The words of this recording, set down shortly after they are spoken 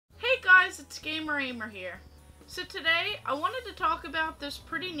it's Gamer Ahmer here. So today I wanted to talk about this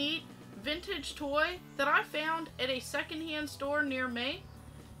pretty neat vintage toy that I found at a secondhand store near me.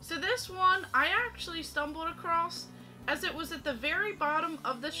 So this one I actually stumbled across as it was at the very bottom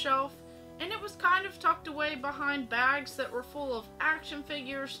of the shelf, and it was kind of tucked away behind bags that were full of action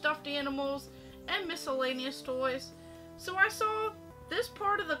figures, stuffed animals, and miscellaneous toys. So I saw this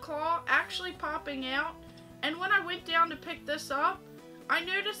part of the claw actually popping out, and when I went down to pick this up, I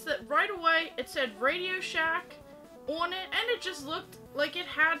noticed that right away it said Radio Shack on it, and it just looked like it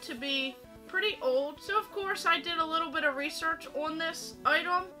had to be pretty old. So of course I did a little bit of research on this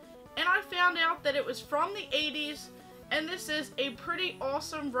item, and I found out that it was from the 80s, and this is a pretty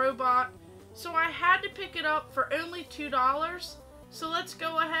awesome robot. So I had to pick it up for only $2. So let's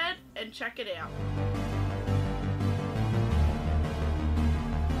go ahead and check it out.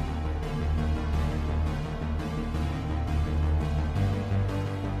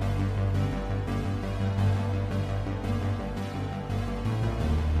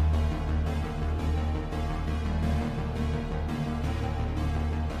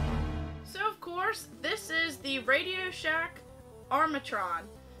 This is the Radio Shack Armatron.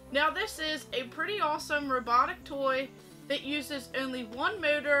 Now this is a pretty awesome robotic toy that uses only one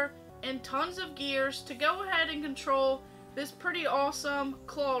motor and tons of gears to go ahead and control this pretty awesome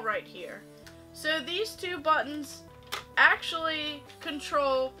claw right here. So these two buttons actually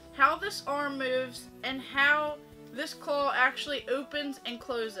control how this arm moves and how this claw actually opens and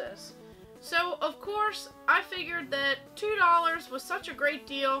closes. So of course I figured that $2 was such a great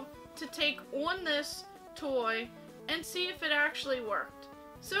deal to take on this toy and see if it actually worked.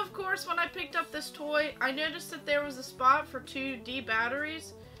 So of course when I picked up this toy, I noticed that there was a spot for 2D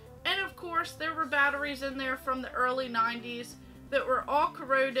batteries, and of course there were batteries in there from the early 90s that were all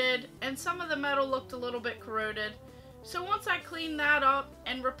corroded, and some of the metal looked a little bit corroded. So once I cleaned that up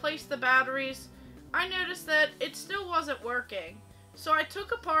and replaced the batteries, I noticed that it still wasn't working. So I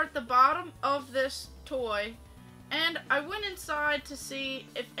took apart the bottom of this toy, and I went inside to see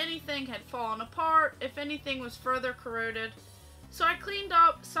if anything had fallen apart, if anything was further corroded. So I cleaned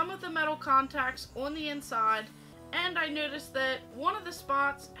up some of the metal contacts on the inside, and I noticed that one of the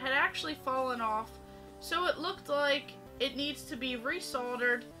spots had actually fallen off. So it looked like it needs to be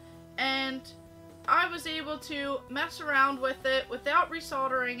resoldered, and I was able to mess around with it without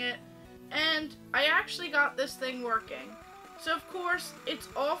resoldering it, and I actually got this thing working. So of course it's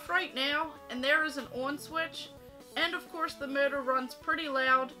off right now, and there is an on switch. And of course the motor runs pretty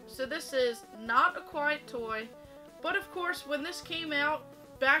loud, so this is not a quiet toy. But of course when this came out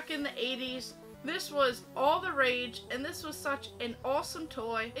back in the 80s, this was all the rage, and this was such an awesome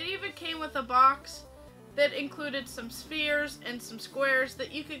toy. It even came with a box that included some spheres and some squares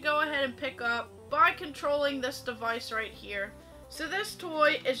that you could go ahead and pick up by controlling this device right here. So this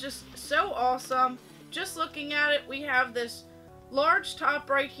toy is just so awesome. Just looking at it, we have this large top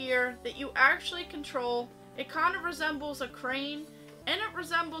right here that you actually control. It kind of resembles a crane, and it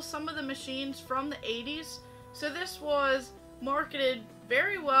resembles some of the machines from the 80s. So this was marketed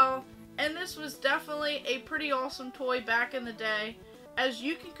very well, and this was definitely a pretty awesome toy back in the day, as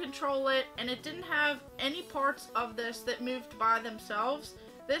you can control it, and it didn't have any parts of this that moved by themselves.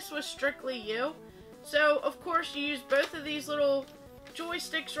 This was strictly you. So of course you use both of these little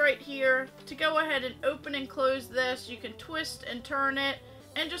joysticks right here to go ahead and open and close this. You can twist and turn it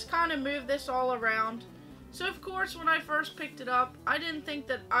and just kind of move this all around. So of course when I first picked it up, I didn't think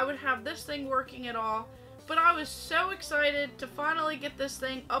that I would have this thing working at all, but I was so excited to finally get this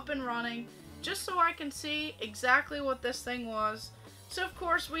thing up and running, just so I can see exactly what this thing was. So of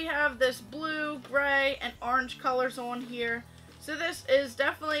course we have this blue, gray, and orange colors on here. So this is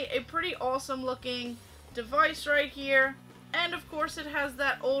definitely a pretty awesome looking device right here, and of course it has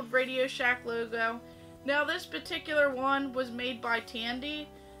that old Radio Shack logo. Now this particular one was made by Tandy.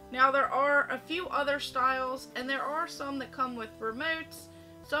 Now there are a few other styles, and there are some that come with remotes,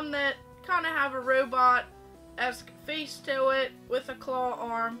 some that kind of have a robot-esque face to it with a claw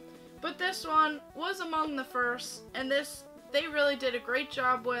arm. But this one was among the first, and this they really did a great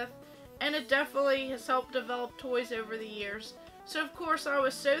job with, and it definitely has helped develop toys over the years. So of course I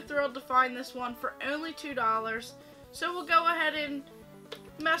was so thrilled to find this one for only $2. So we'll go ahead and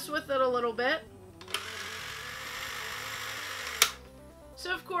mess with it a little bit.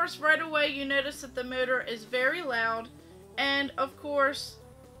 So of course right away you notice that the motor is very loud, and of course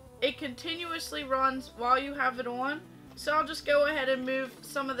it continuously runs while you have it on. So I'll just go ahead and move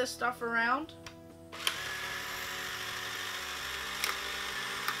some of this stuff around.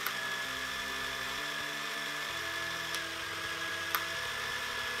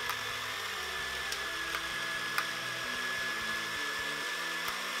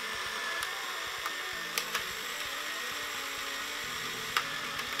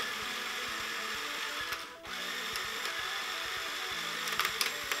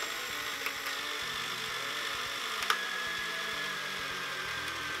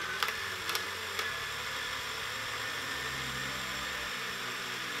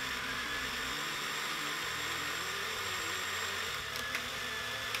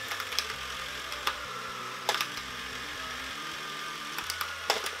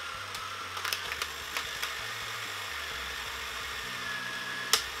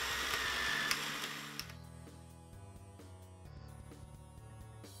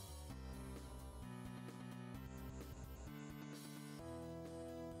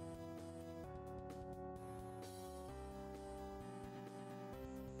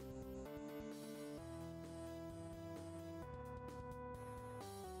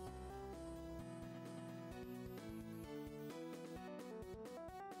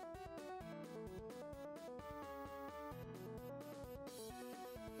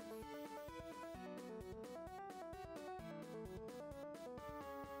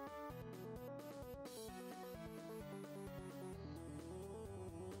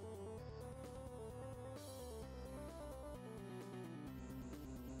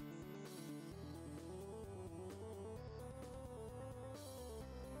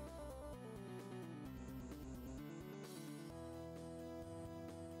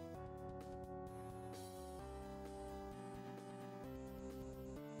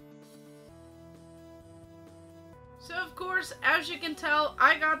 of course, as you can tell,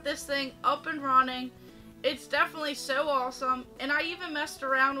 I got this thing up and running. It's definitely so awesome, and I even messed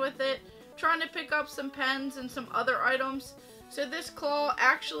around with it, trying to pick up some pens and some other items. So this claw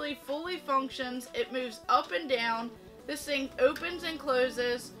actually fully functions. It moves up and down. This thing opens and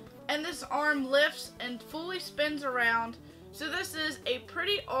closes, and this arm lifts and fully spins around. So this is a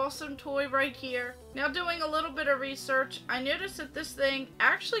pretty awesome toy right here. Now, doing a little bit of research, I noticed that this thing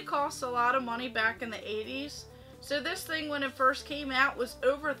actually costs a lot of money back in the 80s. So this thing, when it first came out, was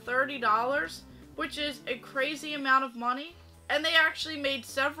over $30, which is a crazy amount of money. And they actually made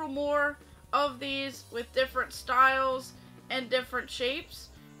several more of these with different styles and different shapes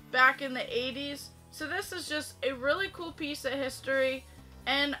back in the 80s. So this is just a really cool piece of history,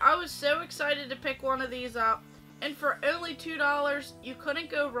 and I was so excited to pick one of these up. And for only $2, you couldn't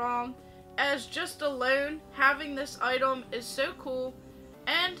go wrong, as just alone having this item is so cool,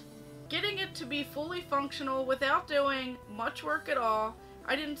 and getting it to be fully functional without doing much work at all.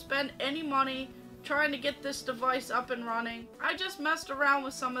 I didn't spend any money trying to get this device up and running. I just messed around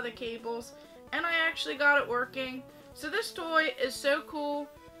with some of the cables, and I actually got it working. So this toy is so cool,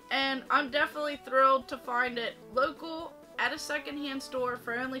 and I'm definitely thrilled to find it local at a secondhand store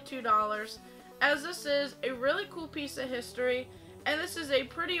for only $2. As this is a really cool piece of history, and this is a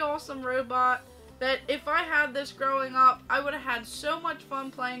pretty awesome robot that if I had this growing up, I would have had so much fun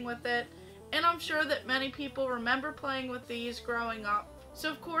playing with it, and I'm sure that many people remember playing with these growing up. So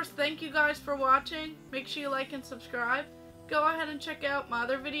of course, thank you guys for watching. Make sure you like and subscribe. Go ahead and check out my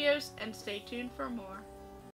other videos, and stay tuned for more.